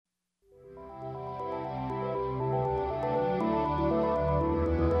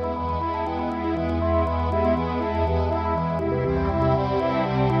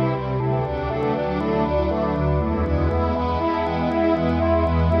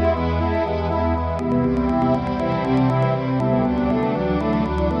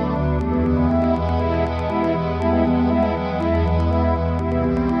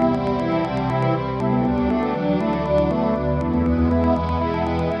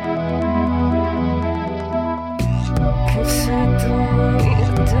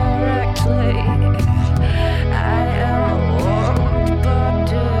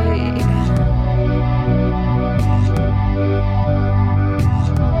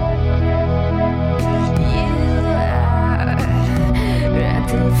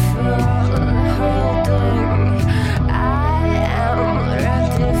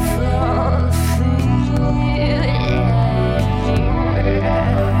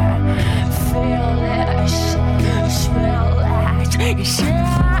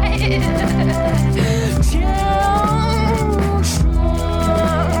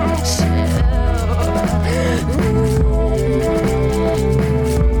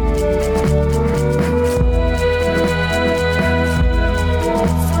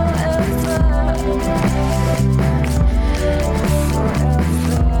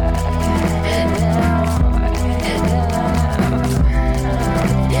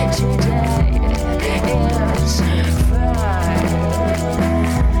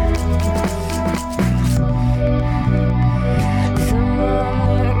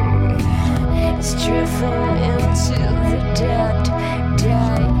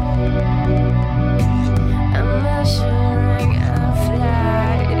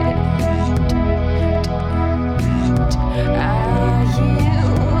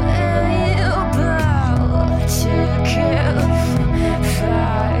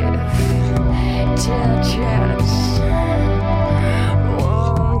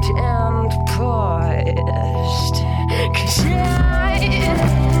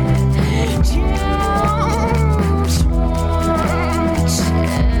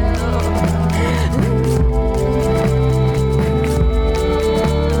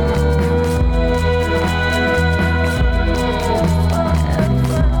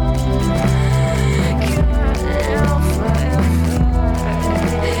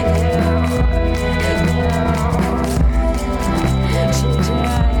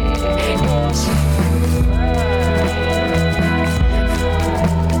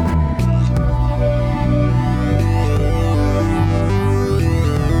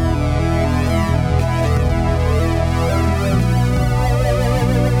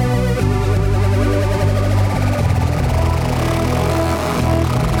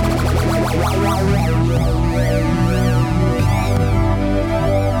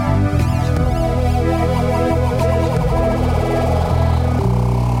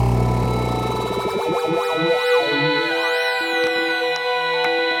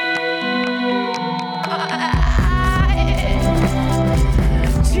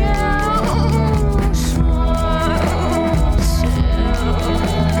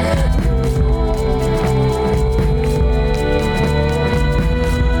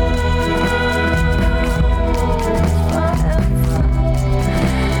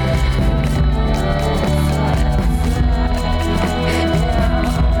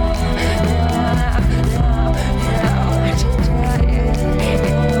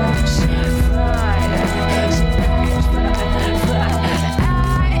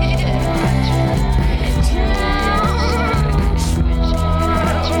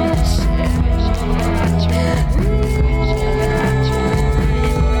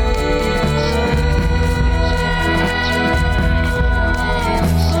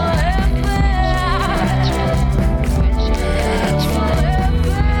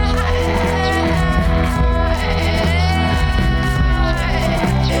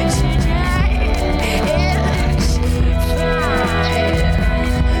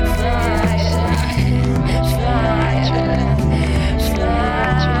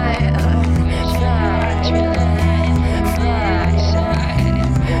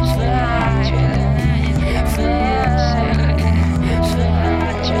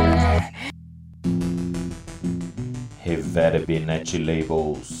reVeRbe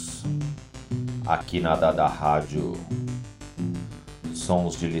neTLABELs, aqui na Dada Rádio,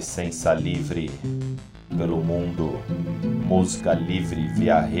 sons de licença livre pelo mundo, música livre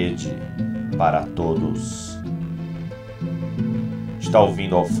via rede para todos. Está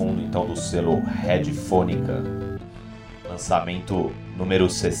ouvindo ao fundo então do selo reVeRbe, lançamento número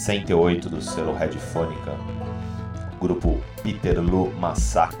 68 do selo reVeRbe, grupo Peterloo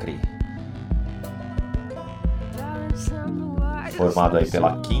Massacre, formado aí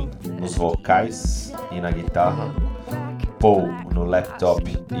pela Kim nos vocais e na guitarra, Paul no laptop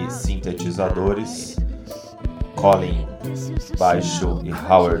e sintetizadores, Colin baixo e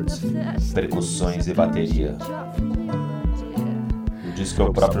Howard percussões e bateria. O disco é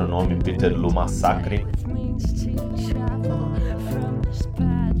o próprio nome, Peterloo Massacre.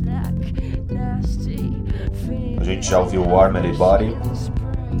 A gente já ouviu Warm Body,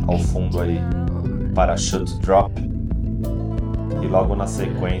 ao fundo aí Parachute Drop, e logo na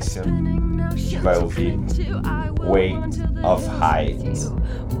sequência a gente vai ouvir Weight of Height.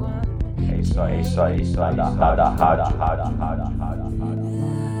 É isso aí, da rádio.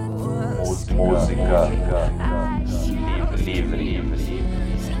 Música livre.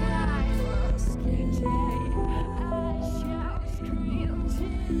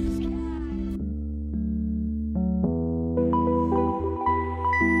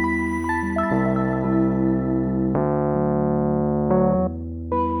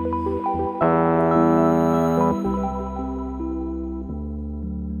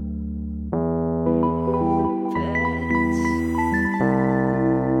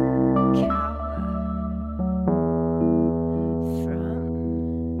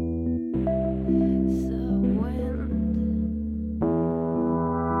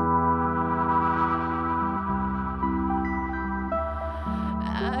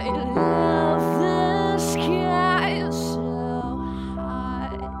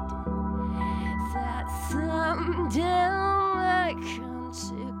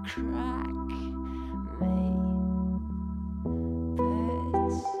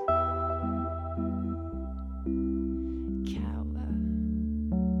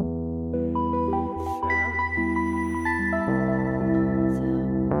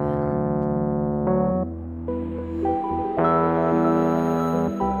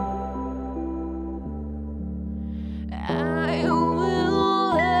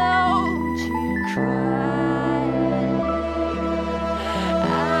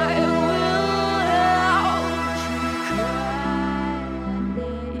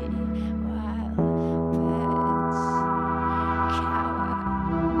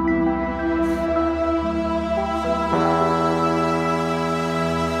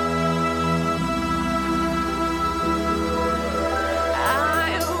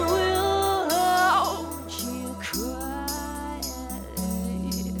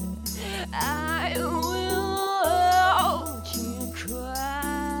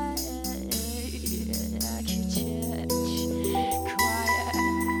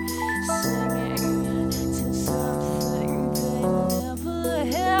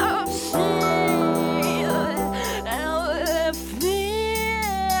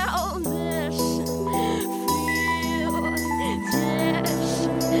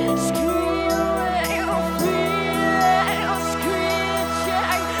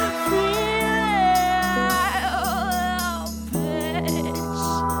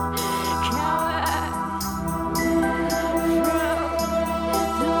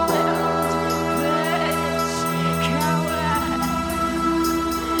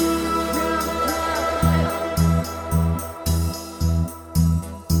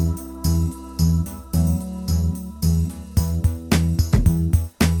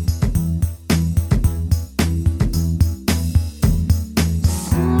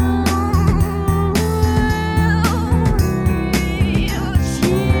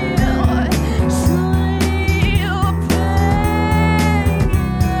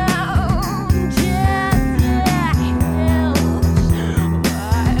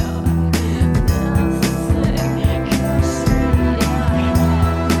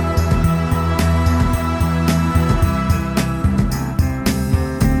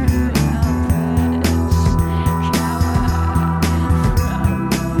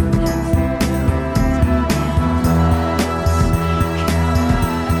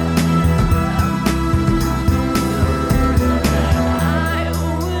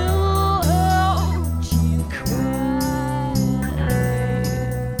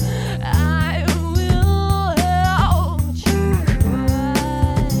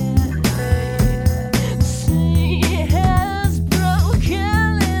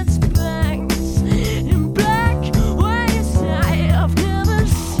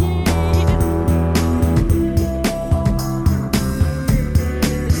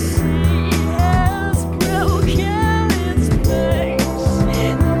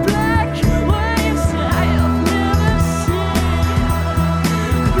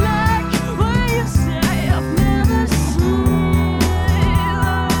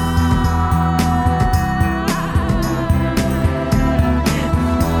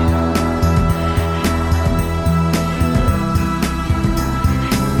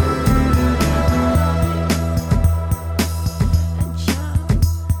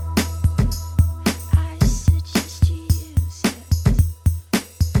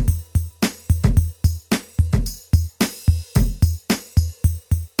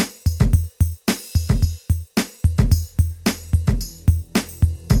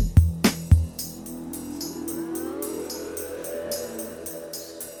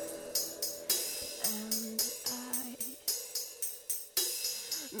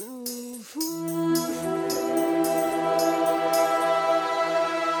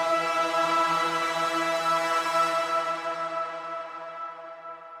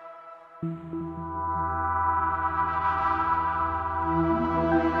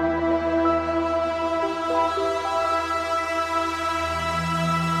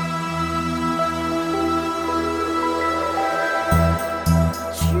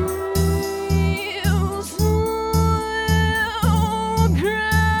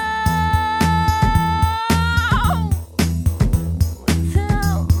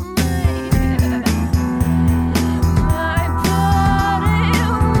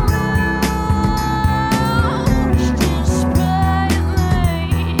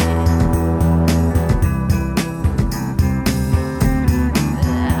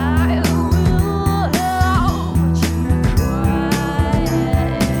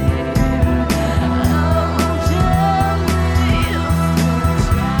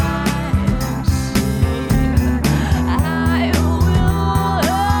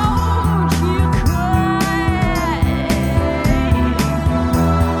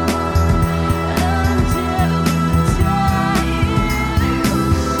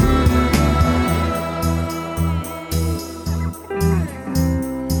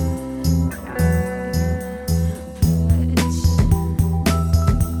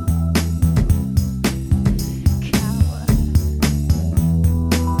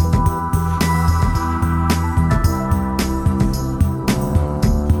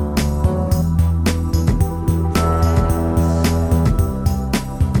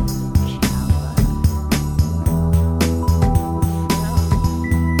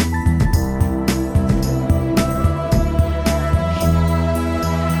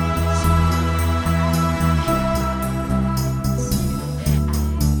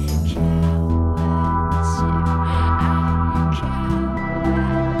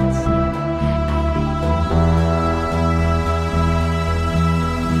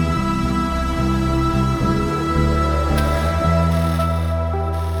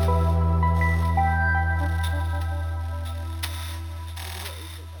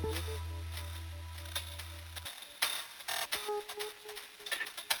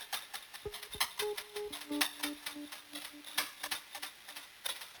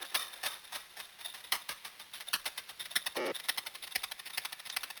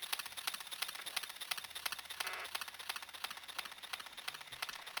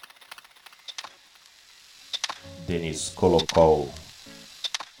 Denis colocou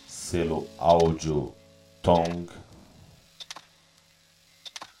selo Audio Tong.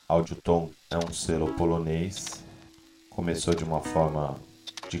 Audio Tong é um selo polonês. Começou de uma forma,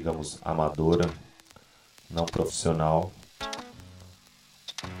 digamos, amadora, não profissional.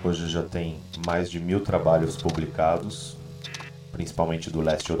 Hoje já tem mais de 1000 trabalhos publicados, principalmente do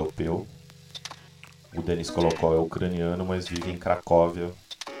leste europeu. O Denis Kolokol é ucraniano, mas vive em Cracóvia,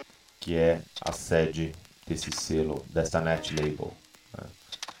 que é a sede desse selo, desta neTLABEL, né?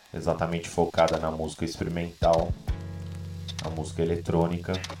 Exatamente focada na música experimental, na música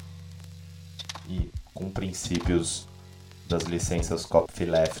eletrônica e com princípios das licenças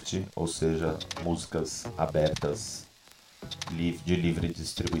copyleft, ou seja, músicas abertas de livre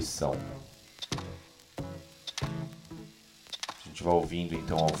distribuição. A gente vai ouvindo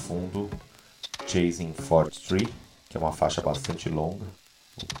então ao fundo Chasing 43, que é uma faixa bastante longa.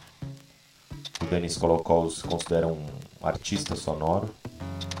 O Denis Kolokol se considera um artista sonoro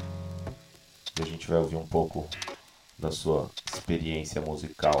e a gente vai ouvir um pouco da sua experiência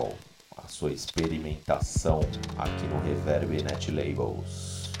musical, a sua experimentação aqui no reVeRbe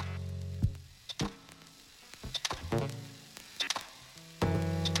neTLABELs.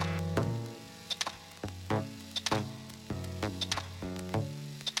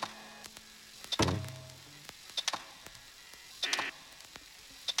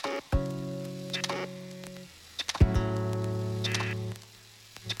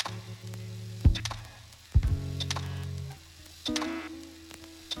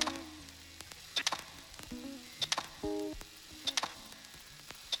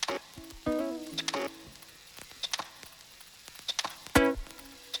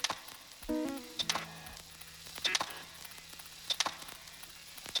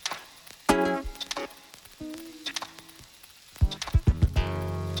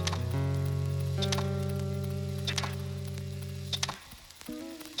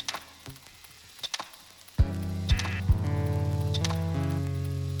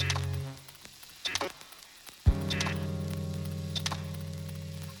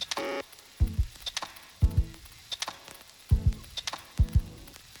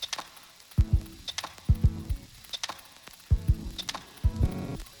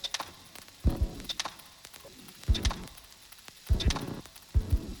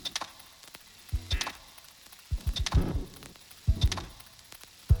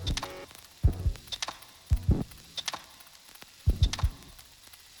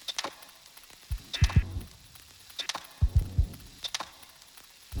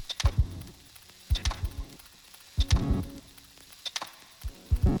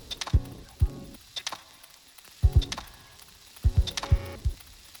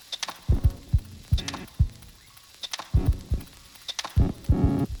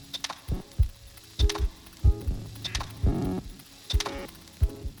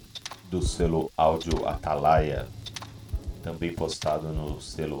 Do selo Áudio Atalaia, também postado no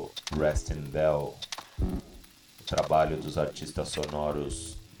selo reVeRbe, o trabalho dos artistas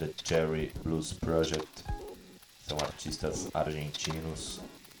sonoros The Cherry Blues Project. São artistas argentinos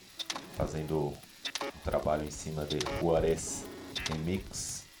fazendo um trabalho em cima de Juarez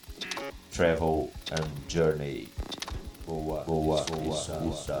Remix, Travel and Journey. Boa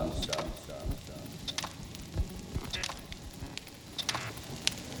escuta.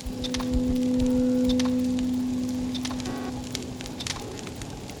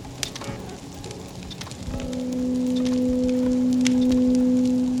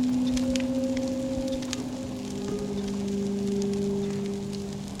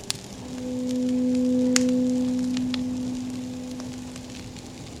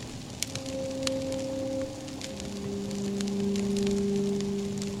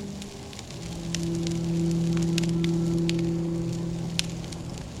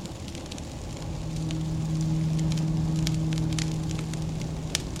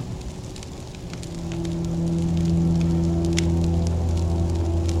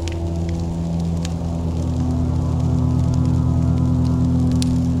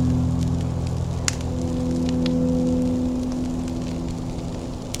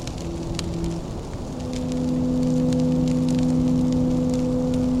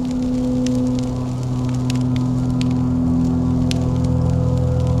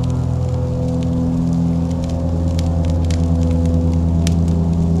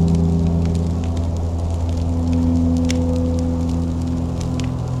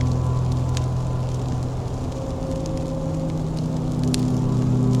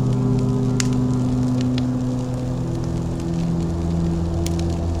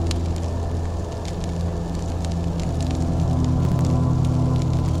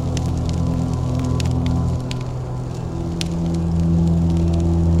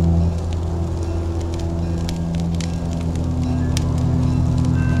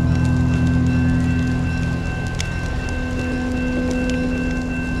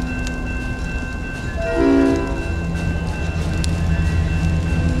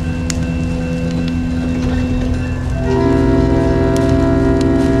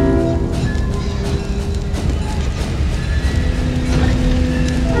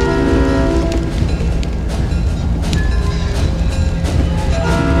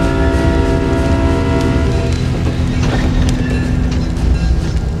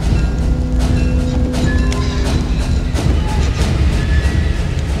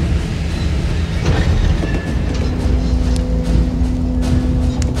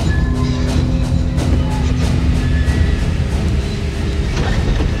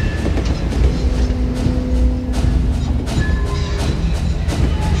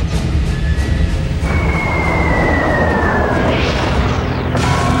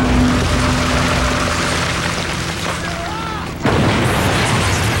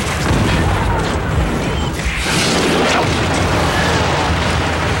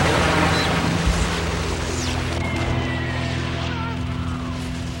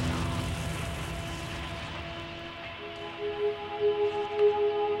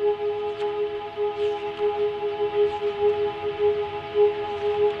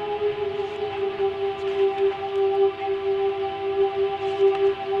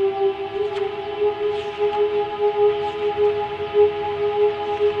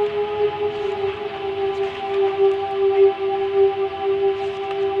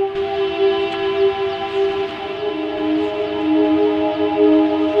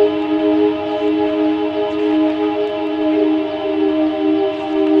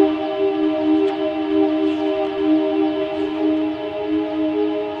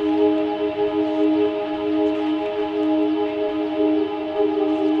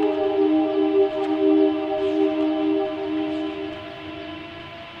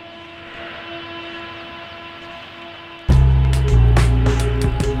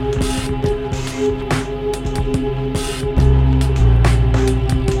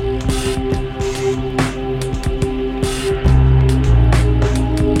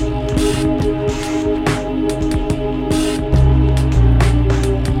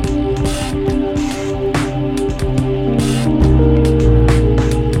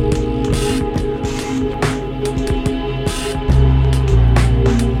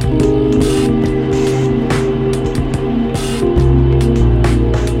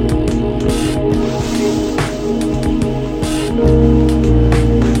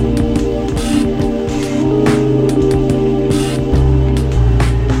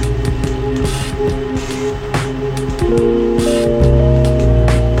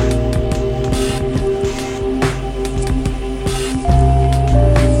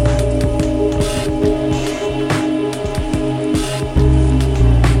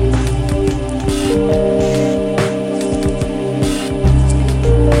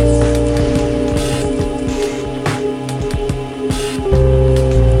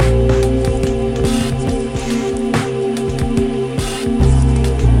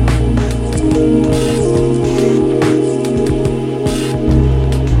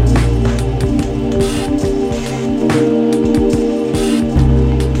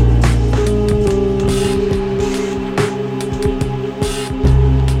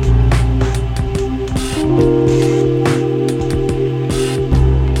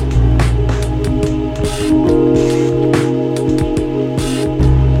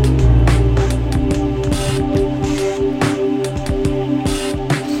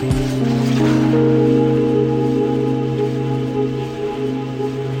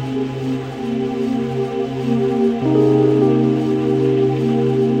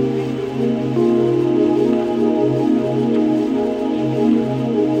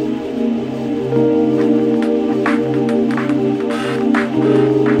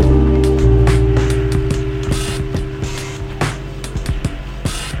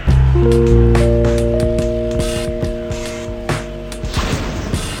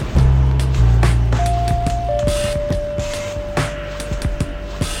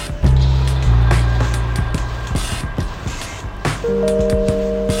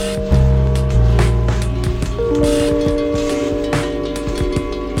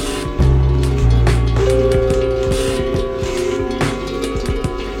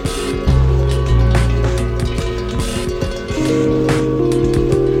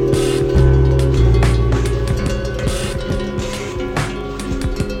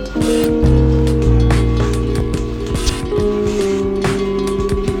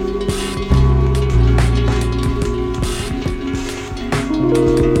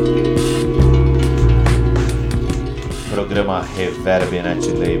 Programa reVeRbe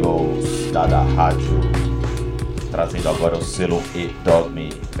neTLAbeLs da rádio, trazendo agora o selo reVeRbe,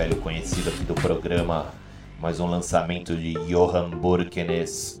 velho conhecido aqui do programa. Mais um lançamento de Johan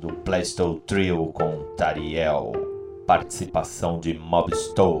Burkenes do Playstow Trio com Tariel, participação de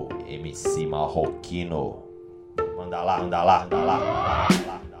Mobstow, MC Marroquino. Manda lá, manda lá, manda lá, manda lá, manda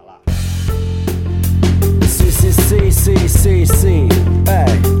lá, manda lá. Sim,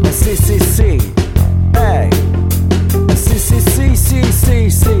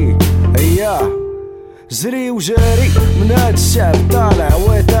 جري وجاري من هاد الشعب طالع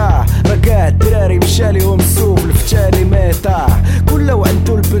وطاح، رقع الدراري مشى ليهم السوق الفتالي ما طاح. كل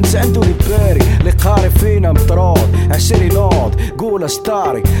وعنده البنت عنده لي باري، اللي قاري فينا مطرود عشري نوض قول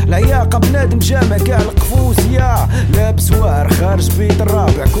اشطاري. العياقة بنادم جامع كاع القفوزية، لابس واعر خارج بيت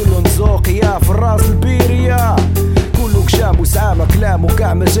الرابع كله نزوقيا في الراس البيريا. كله كشام وسعامة كلام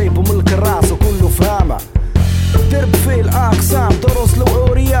وكاع ما جايبو من الكراس وكله فهامة. درب فيه الاقسام دروس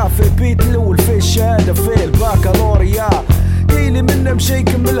الاوريا، في البيت الاول فيه الشهاده فيه الباكالوريا. كايني منا مشى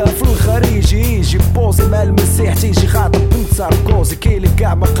يكملها في الخارج، يجي بوزي مع المسيح تيجي خاطب بنت ساركوزي. كايني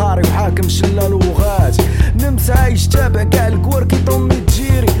كاع مقاري وحاكم شلا لغات، نمس عايش تابع كاع الكوار كي طمي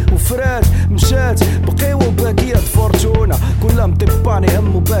تجيري وفرات مشات بقيو باقية فورتونا. كلها مطباني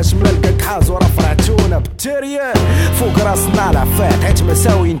همو باش ملقاك حاز ورا فرعتونا بالتريال. فوق راسنا العفات حيت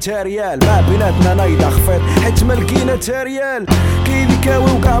مساويين تاريال، ما بيناتنا نايضة خفات حيت ملقينا تاريال. كايني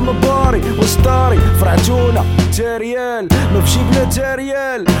كاوي وكاع مباري وسطاري فرعتونا تاريال، ما بشي بلا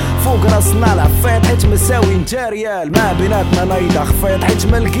تاريال. فوق راسنا العفات حيت مساويين تاريال، ما بيناتنا نايضة خفات حيت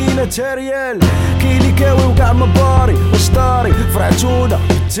ملقينا تاريال. كايني كاوي وكاع مباري وسطاري فرعتونا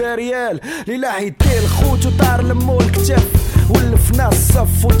تاريال. ليلا يدير خوت وطار لمو الكتف ولفنا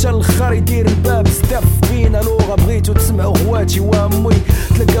الصف وتا الخر يدير الباب ستف. فينا لغة بغيتو تسمعو خواتي وامي،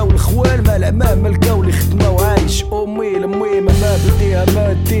 تلقاو الخوال مع العمام لقاو لي خدمة وعايش امي. المهم ما بديها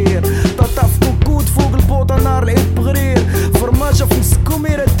ما دير طاطا في كوكوت فوق البوطة نار العيد بغرير. فرماجة في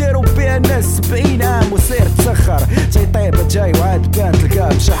مسكوميرة دارو بيها الناس 70 عام وسير تسخر. جاي طيبة جاي وعاد بان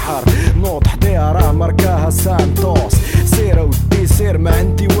تلقاه مشحر، نوض حديها راه ماركاها سانتوس. سير ودي سير ما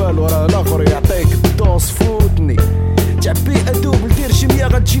عندي والو راه الاخر يعطيك الدوس. فوتني تعبي ادوب ندير شمية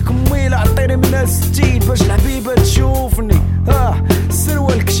غتجيك مويلة، عطيني منها 60 باش الحبيبة تشوفني.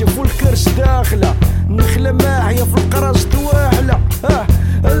 السروال كشف والكرش داخلة، نخلة ماحية في القراج تواحلة.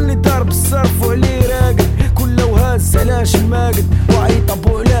 اللي دار بالصرف وعلي راقد كله وهاز علاش الماقد وعيط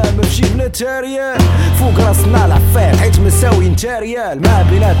ابو علامة في جيبنا تاريال. فوق راسنا العفات حيت مساويين تاريال، ما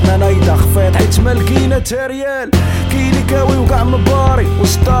بيناتنا نايضة خفات حيت ملقينا تاريال. كايني كاوي وكاع مباري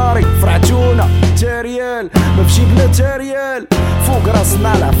وسطاري فرعتونا تاريال، ما بجيبنا تاريال. فوق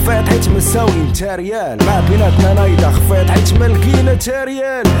راسنا العفات حيت مساويين تاريال، ما بيناتنا نايضة خفات حيت ملقينا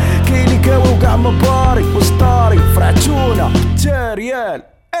تاريال. كايني كاوي وكاع مباري وسطاري فرعتونا تاريال.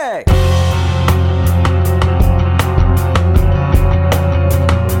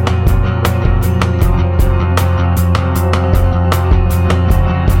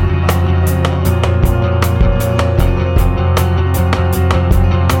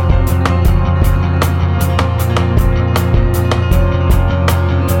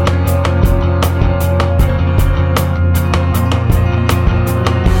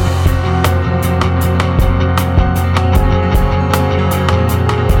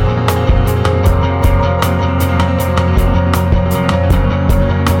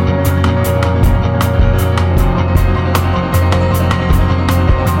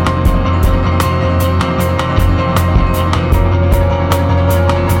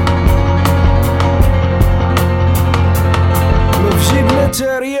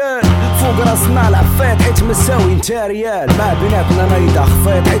 فوق راسنا العفات حيت مساويين تاريال، ما بيناتنا نايضة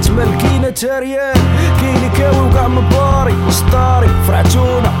خفات حيت ملقينا تاريال. كايني كاوي وكاع مباري وسطاري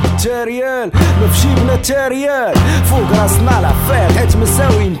فرعتونا تاريال، ما بجيبنا تاريال. فوق راسنا العفات حيت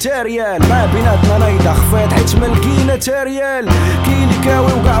مساويين تاريال، ما بيناتنا نايضة خفات حيت ملقينا تاريال. كايني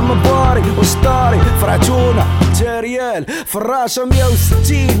كاوي وكاع وقع مباري وسطاري فرعتونا تاريال فراشة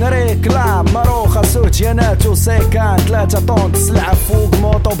 160 ريكلام ماروخة سوتيانات وسيكان 3 طون تسلعة فوق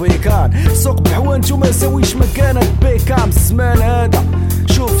موطو بيكان سوق بحوانت وما سويش مكانك بيكام الزمان هذا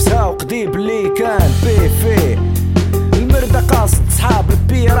شوف ساو قديب اللي كان بيفي المردة قاصد صحاب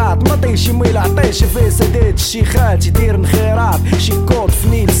البيرات ما طيش ميل عطيش في سداد الشيخات يدير نخيرات شي كود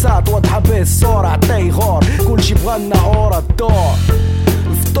فنيل سات واضحة به الصورة عطي غور كلشي بغالنا اورا الدور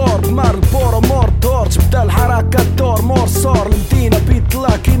الفطور بمار البورو مور دور تبدا الحركة دور مور صور المدينة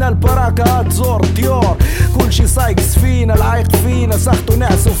بيطلع كينا البراكة تزور ديور كلشي صايق سفينة العايق فينا ساختو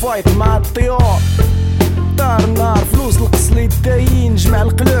ناس وفايت مع الطيور دار النار فلوس القصلي داين جمع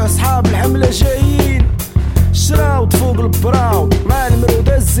القلوع صحاب الحملة جايين شراوت فوق البراود مع المرود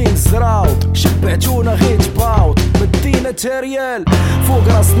الزين زراوت شبعتونا غير تباوت مدينة تاريال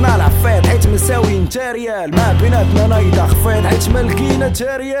فوق راسنا العفايد حيت مساويين تاريال ما بيناتنا نايضة خفايد حيت ملقينا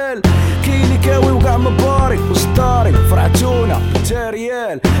تاريال كيلي كاوي وقع مباري وسطاري فرعتونا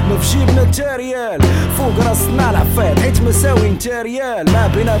تاريال ما فجيبنا تاريال فوق راسنا العفايد حيت مساويين تاريال ما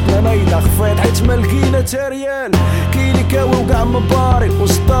بيناتنا نايضة خفايد حيت ملقينا تاريال كيلي كاوي وقع مباري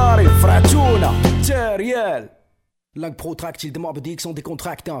وسطاري فرعتونا تاريال. Langue protractile de Mobb Dick sont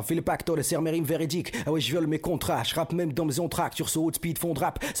décontractants. Fais le pactole, les sermérime véridique. Ah ouais, je viole mes contrats. Je rappe même dans mes entractes. Sur ce haut speed fond de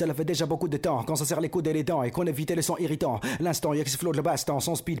rap. Ça l'a fait déjà beaucoup de temps. Quand ça serre les coudes et les dents. Et qu'on évite les sons irritants. L'instant, y'a que ce flot de le baston.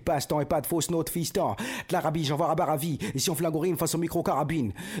 Sans speed passe-temps et pas de fausse note fiston. De l'Arabie, j'en vois à Baravi. Et si on flagorime face au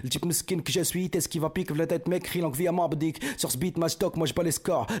micro-carabine. Le type mesquin que je suis, t'es ce qui va pique la tête, mec. Crie langue via Mobb Dick. Sur ce beat, ma stock, moi j'ai pas les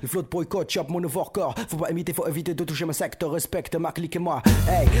scores. Le flot de boycott, chop mon nouveau record. Faut pas imiter, faut éviter de toucher ma secteur. Respecte ma clique et moi.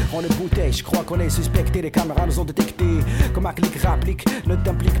 Hey, on est bouteille. Je crois qu'on est suspecté. Les caméras nous ont détecté. Comme ma clique rapplique, ne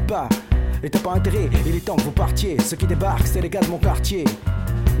t'implique pas. Et t'as pas intérêt, il est temps que vous partiez. Ceux qui débarquent, c'est les gars de mon quartier.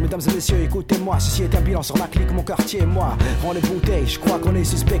 Mesdames et messieurs, écoutez-moi, ceci est un bilan sur ma clique, mon quartier et moi. On est bouteille, je crois qu'on est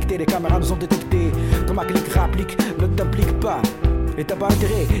suspecté. Les caméras nous ont détecté. Comme ma clique rapplique, ne t'implique pas. Et t'as pas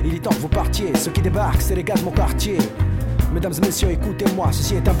intérêt, il est temps que vous partiez. Ceux qui débarquent, c'est les gars de mon quartier. Mesdames et messieurs, écoutez-moi,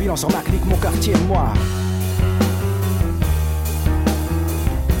 ceci est un bilan sur ma clique, mon quartier et moi.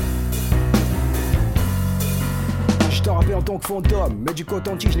 Je t'en rappelle en tant que fantôme, mais du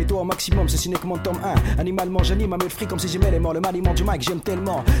coton-tige, je nettoie au maximum, ceci n'est que mon tome 1. Animalement, j'anime à mes fric comme si j'aimais les morts. Le maniement du mic, j'aime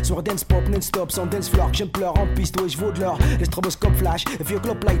tellement. Sur dance pop, non-stop, sans dance floor, j'aime pleure en piste, ouais, je vaux de l'or. Les stroboscopes flash, et vieux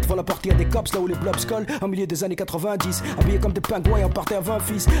clop light, vont la porter à des cops, là où les blobs collent, au milieu des années 90. Habillés comme des pingouins, on partait à 20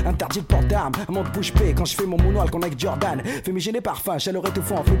 fils. Interdit le port d'armes, un monde bouche pée quand je fais mon moonwalk avec Jordan. Fumigène parfum, chaleur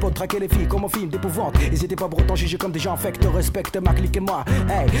étouffante, plus pour traquer les filles comme un film d'épouvante. Ils étaient pas pour autant jugés comme des gens infects, respecte ma clique et moi.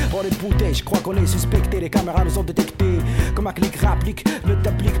 Hey, on est bouteille, je crois qu'on est suspecté, les caméras nous ont détecté. Comme ma clique rapplique, ne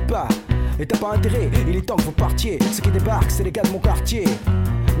t'applique pas. Et t'as pas intérêt, il est temps que vous partiez. Ceux qui débarquent, c'est les gars de mon quartier.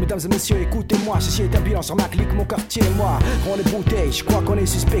 Mesdames et messieurs, écoutez-moi, ceci est un bilan sur ma clique, mon quartier et moi. On est bouteille, je crois qu'on est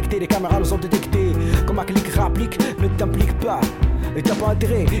suspecté, les caméras nous ont détecté. Comme ma clique rapplique, ne t'implique pas. Et t'as pas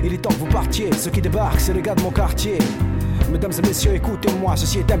intérêt, il est temps que vous partiez. Ceux qui débarquent, c'est les gars de mon quartier. Mesdames et messieurs, écoutez-moi,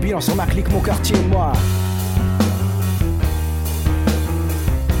 ceci est un bilan sur ma clique, mon quartier et moi.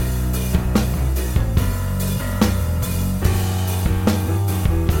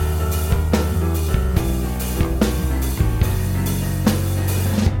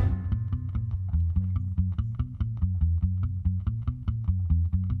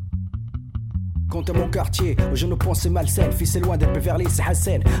 Quant à mon quartier, je ne pense c'est malsaine. Fils c'est loin d'être Beverly, c'est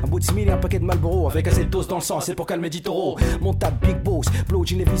Hassan. Un bout de simili, un paquet de Marlboro avec assez de dose dans le sang, c'est pour calmer du taureau. Mon tab Big Boss, Blow,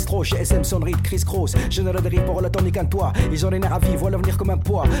 Gin et Bistro, chez SM sonnerie de Chris Cross. Général de rire pour la tonique en toi. Ils ont les nerfs à vivre, voient l'avenir comme un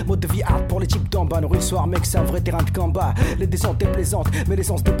poids. Mode de vie hard pour les types d'en bas. Rue soir, mec, c'est un vrai terrain de combat. Les descentes étaient plaisantes, mais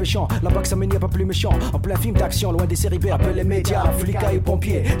l'essence dépêchant. Là-bas que ça mène, y'a pas plus méchant. En plein film d'action, loin des séries B, appelle les médias, flics et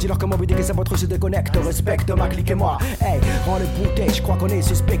pompiers. Dis-leur comment vous que ça votre se déconnecte. Respecte ma clique et moi. Hey, on est bouteille, je crois qu'on est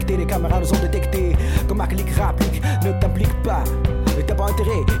suspecté. Les caméras nous ont détecté. Comme ma clique rapplique, ne t'implique pas. Et t'as pas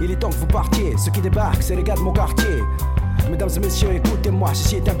intérêt, il est temps que vous partiez. Ceux qui débarquent, c'est les gars de mon quartier. Mesdames et messieurs, écoutez-moi,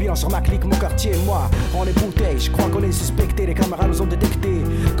 ceci est un bilan sur ma clique, mon quartier et moi. On est bouteille, je crois qu'on est suspecté. Les caméras nous ont détecté.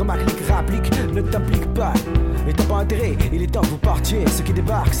 Comme ma clique rapplique, ne t'implique pas. Et t'as pas intérêt, il est temps que vous partiez. Ceux qui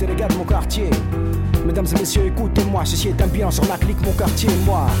débarquent, c'est les gars de mon quartier. Mesdames et messieurs, écoutez-moi, ceci est un bilan sur ma clique, mon quartier et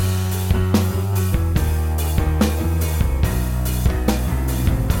moi.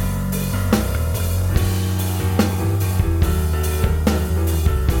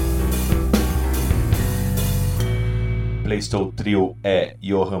 Playstyle Trio é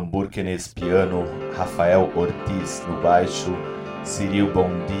Johan Burkenes piano, Rafael Ortiz no baixo, Cyril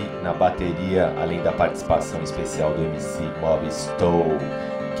Bondi na bateria, além da participação especial do MC Mobb Stow.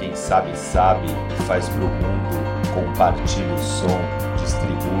 Quem sabe sabe e faz pro mundo, compartilha o som,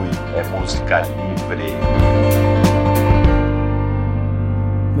 distribui, é música livre.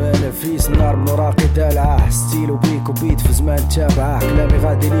 ما نفيس نار من وراقي دالعه ستيل وبيك وبيت في زمان تابعه كلامي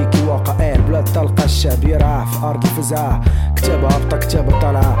غادي ليكي واقعين بلا تلقى الشعب يرعاه في ارض الفزعه كتابة هابطة كتابة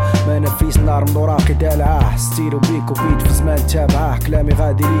طالعة ما نفيس نار من وراقي دالعه ستيل وبيك وبيت في زمان تابعه كلامي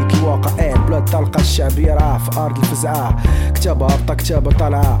غادي ليكي واقعين بلا تلقى الشعب يرعاه في ارض الفزعه كتابة هابطة كتابة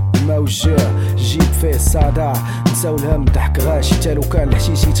طالعة الموجه جيب فيه الصداع نساو الهم ضحك غاشي تا لو كان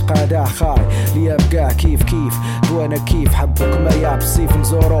الحشيش يتقادا خاي ليا بكاع كيف كيف وانا كيف حبوك ما يا بسيف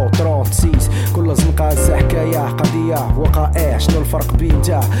نزورو 36 كل زنقة هزة حكاية قضية وقائع شنو الفرق بين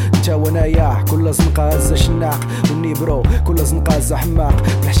انت ونايا كل زنقة هزة شناق والنيبرو كل زنقة هزة حماق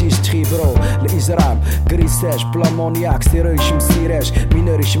الحشيش تخيبرو الاجرام كريساج بلا مونياك ستيريش مسيراج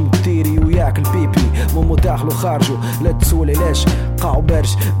مينوريش مديري وياك البيبي مومو داخلو خارجو لا تسول علاش قاعو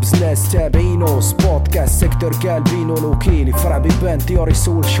بارش بزناس تابعينو سبوت كاس سيكتور قالبينو الوكيل فرع بيبان تيوري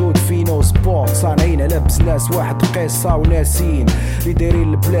سول شوت فينو سبوت صانعين على بزناس واحد قصة وناسين اللي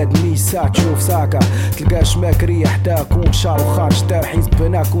دايرين البلاد ميسا تشوف ساكا تلقاش ماكري حتى كون شارو خارج دار حزب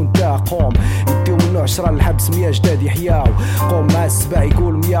هنا كون تا قوم يديو منو 10 الحبس 100 جداد يحياو قوم مع السبع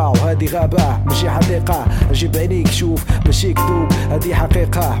يقول مياو هادي غابة ماشي حقيقة جيب عينيك شوف ماشي كذوب هادي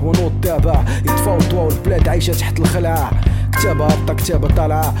حقيقة ونوض دابا يتفوتوا البلاد عايشة تحت الخلعة كتابة هابطة كتابة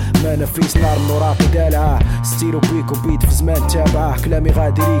طالعة ما نفيس نار من وراقي دالعة ستيل وبيك وبيت في زمان تابعه كلامي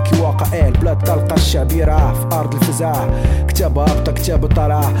غادي ليكي واقعين بلا تلقى الشعب يرعاه في ارض الفزاعة كتابة هابطة كتابة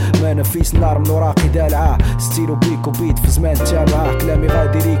طالعة ما نفيس نار من وراقي دالعة ستيل وبيك وبيت في زمان تابعه كلامي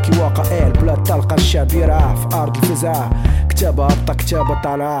غادي ليكي واقعين بلا تلقى الشعب يرعاه في ارض الفزاعة كتابة هابطة كتابة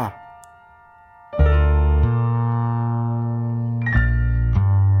طالعة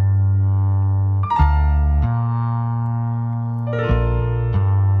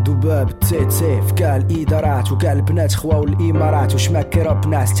دباب تسيتسي في كاع الادارات وكاع البنات خواو الامارات وش ماكرب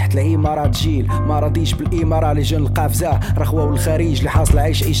ناس تحت الامارات جيل ما راضيش بالاماره اللي جن القافزه راه خواو الخارج اللي حاصل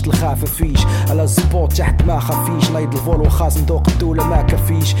عيش عيشه الخاففيش على السبوت تحت ما خفيش نايض الفولو خاص ندوق الدوله ما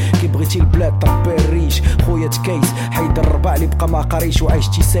كفيش كي بغيتي البلاد تربي الريش خويا تكيس حيد الربع اللي بقى ما قريش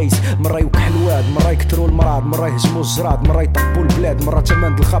وعيشتي سايس مره يوكح الواد مره يكثروا المرض مره يهجموا الجراد مره يطبوا البلاد مره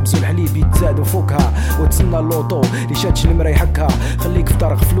تمند الخبز والحليب يتزاد وفوكها وتسنى اللوطو اللي شادش المرا يحكها خليك في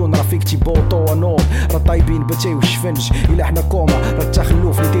دار غفلون راه فيك تيبوطو ونوض راه طايبين باتاي والشفنج الا حنا كوما راه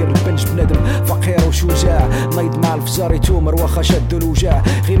التخلف اللي داير البنج بنادم فقير وشجاع نايض مع الفجار يتومر واخا شادو الوجاع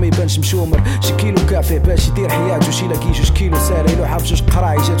غير ما يبانش مشومر شي كيلو كافيه باش يدير حياته شي لاكي جوج كيلو سالي لو حاب جوج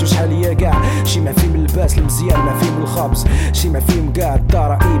قراعي جاتو شحال هي كاع شي معفي من اللباس المزيان معفي من الخبز شي معفي من كاع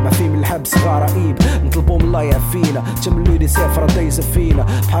الضرائب معفي من الحبس غرائب نطلبوا من الله يعفينا تملو لي سافره دايزه فينا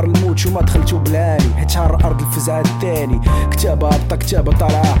بحر الموت شو ما دخلتو بالعاني حيت شهر ارض الفزعه الثاني كتابه هابطه كتابه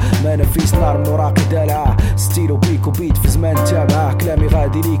طالعه ما نفيس نار من وراقي دالعه ستيل وبيك وبيت في زمان تابعه كلامي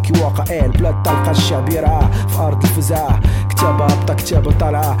غادي ليكي واقعين بلا تلقى الشعب يرعاه في ارض الفزاعه كتابه هابطه كتابه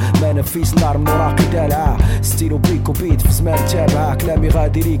طالعه ما نفيس نار من وراقي دالعه ستيل وبيك وبيت في زمان تابعه كلامي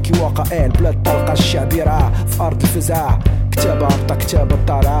غادي ليكي واقعين بلا تلقى الشعب يرعاه في ارض الفزاعه كتابه هابطه كتابه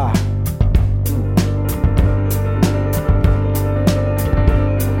طالعه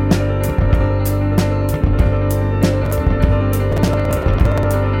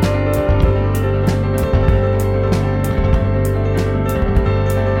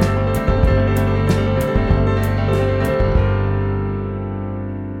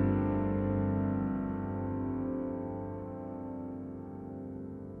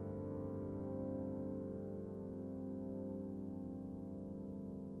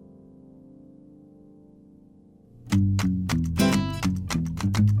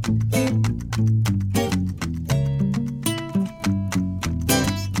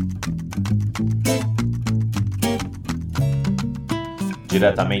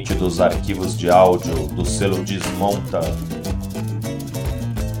Diretamente dos arquivos de áudio do selo Desmonta,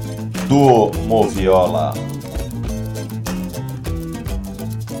 do Moviola.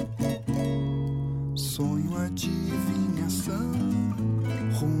 Sonho, adivinhação,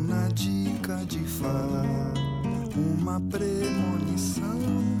 runa, dica de fala, uma premonição.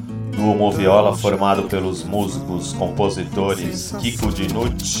 Do Moviola, formado pelos músicos, compositores Kiko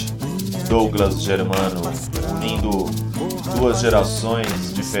Dinucci, Douglas Germano, unindo duas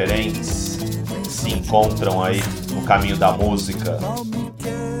gerações diferentes se encontram aí no caminho da música,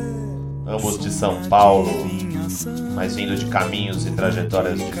 ambos de São Paulo, mas vindo de caminhos e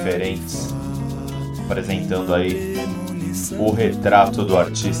trajetórias diferentes, apresentando aí o retrato do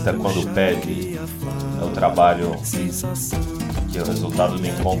artista quando pede. É o trabalho que é o resultado do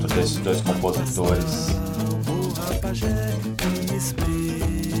encontro desses dois compositores.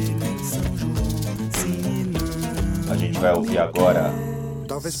 A gente vai ouvir agora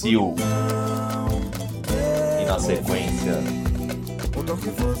Sil e na sequência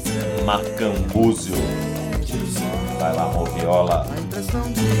Macambúzio. Vai lá, moviola. A impressão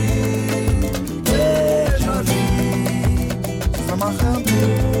de déjà vu, se amarrando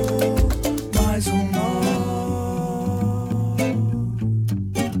mais nó.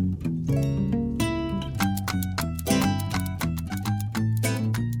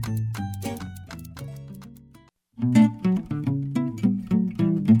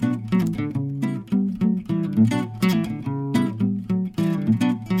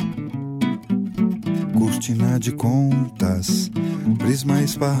 Cortina de contas, prisma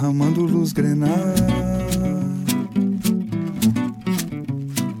esparramando luz grená.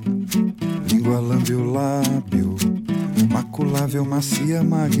 Língua lambe o lábio, maculável, macia,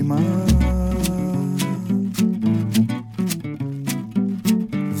 magma.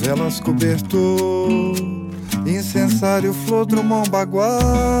 Velas cobertor, incensário, flor, Drummond, baguá.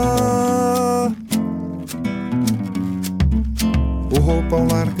 O roupão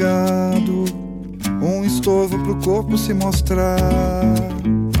largado, um estorvo pro corpo se mostrar.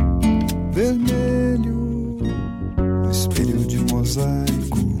 Vermelho, no espelho de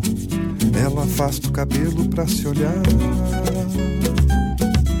mosaico, ela afasta o cabelo pra se olhar.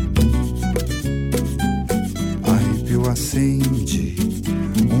 Arrepio acende,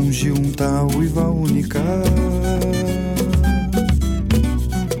 unge unta uiva única.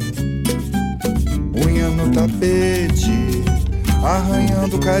 Unha no tapete,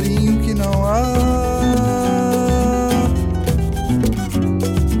 arranhando carinho que não há.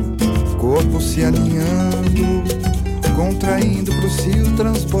 Corpo se alinhando, contraindo pro cio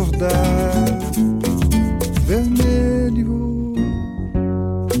transbordar. Vermelho,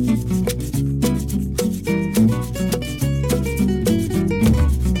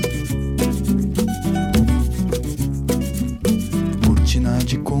 cortina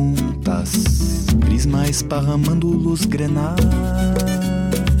de contas, prisma esparramando luz grená.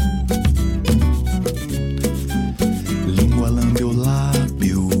 Língua lambe o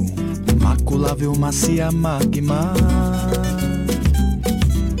lábio, maculável, macia, magma.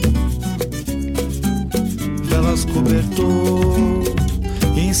 Velas cobertor,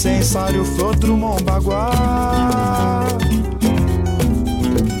 incensário, flor, Drummond, baguá.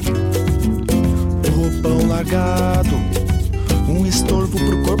 O roupão largado, um estorvo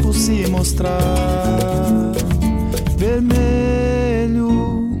pro corpo se mostrar.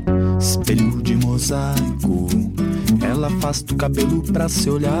 Vermelho, espelho de mosaico, ela afasta o cabelo pra se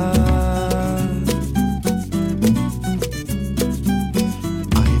olhar.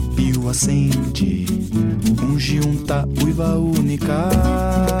 Arrepio acende, unge unta uiva única.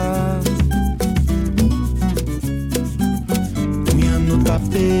 Unha no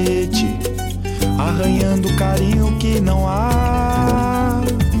tapete, arranhando carinho que não há.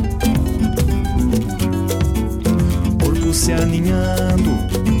 Corpo se aninhando,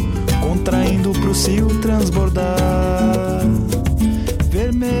 contraindo pro cio transbordar.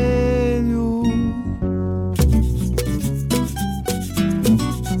 Vermelho,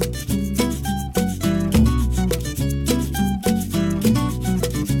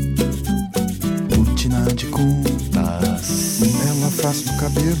 cortina de contas, ela afasta o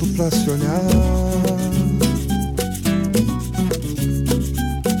cabelo pra se olhar.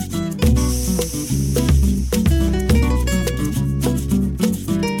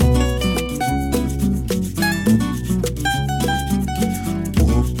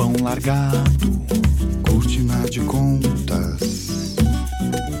 Largado, cortina de contas.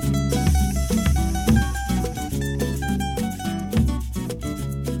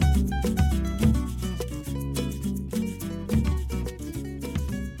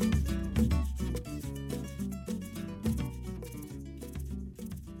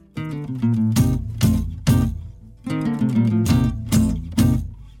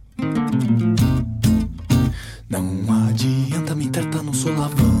 Não adianta me tratar no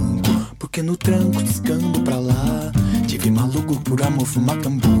solavanco, porque no tranco descando pra lá. Tive maluco por amor, fumar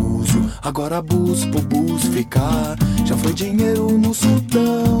cambuzo. Agora abuso pro buzo ficar. Já foi dinheiro no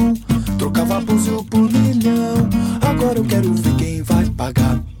sultão, trocava búzio por milhão. Agora eu quero ver quem vai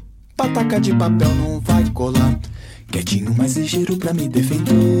pagar. Pataca de papel não vai colar. Quietinho, mais ligeiro pra me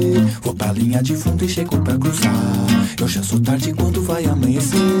defender. Vou pra linha de fundo e chego pra cruzar. Eu já sou tarde quando vai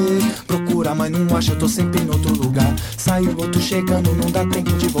amanhecer. Procura, mas não acha, eu tô sempre em outro lugar. Saiu outro chegando, não dá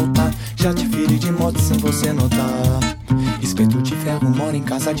tempo de voltar. Já te virei de moto sem você notar. Espeto de ferro, mora em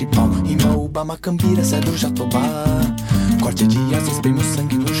casa de pau. Imbaúba, Macambira, cedro, Jatobá. Corte de asa, espreme o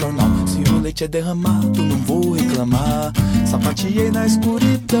sangue no jornal. Se o leite é derramado, não vou reclamar. Sapateei na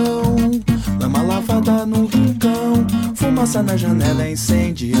escuridão, lama lavada no rincão. Fumaça na janela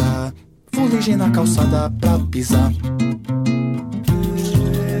incendiar, fuligem na calçada pra pisar.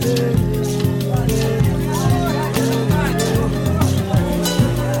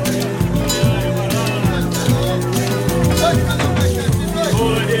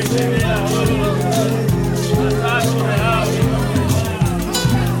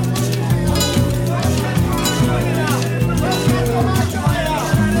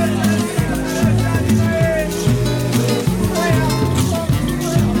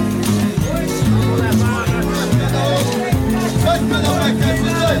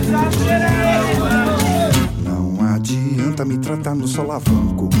 tenta me tratar no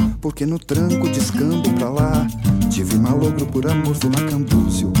solavanco, porque no tranco descambo pra lá. Tive malogro por amor, fui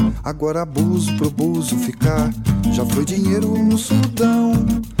macambúzio. Agora abuso pro buzo ficar. Já foi dinheiro no Sudão,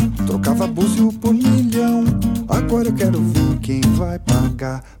 trocava búzio por milhão. Agora eu quero ver quem vai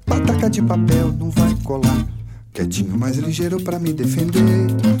pagar. Pataca de papel não vai colar. Quietinho, mais ligeiro pra me defender.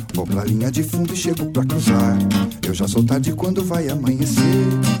 Vou pra linha de fundo e chego pra cruzar. Eu já sou tarde quando vai amanhecer.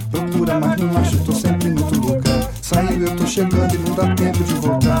 Procura, mas não acho, tô sempre em outro lugar. Saiu, eu tô chegando e não dá tempo de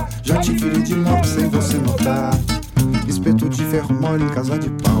voltar. Já te virei de morte sem você notar. Espeto de ferro mole em casa de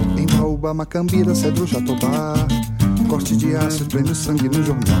pau. Em Baúba, Macambira, Cedro, Jatobá. Corte de aço, prêmio sangue no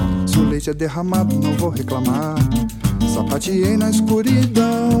jornal. Se o leite é derramado, não vou reclamar. Sapateei na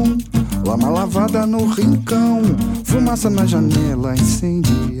escuridão, lama lavada no rincão. Fumaça na janela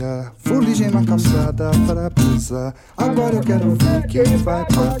incendia, fuligem na calçada pra pisar. Agora eu quero ver quem vai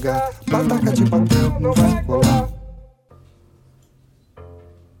pagar. Pataca de papel não vai colar.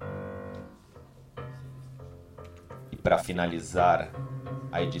 E para finalizar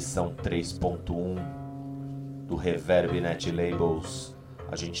a edição 3.1 do reVeRbe neTLAbeLs,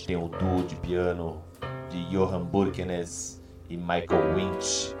 a gente tem o duo de piano de Johan Burkenes e Michael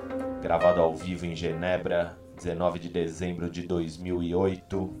Winch, gravado ao vivo em Genebra, 19 de dezembro de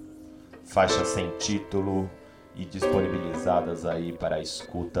 2008, faixa sem título e disponibilizadas aí para a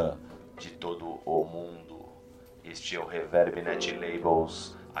escuta de todo o mundo. Este é o reVeRbe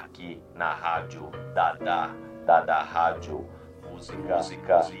neTLAbeLs, aqui na rádio Dada Rádio, música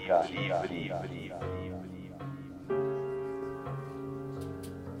livre.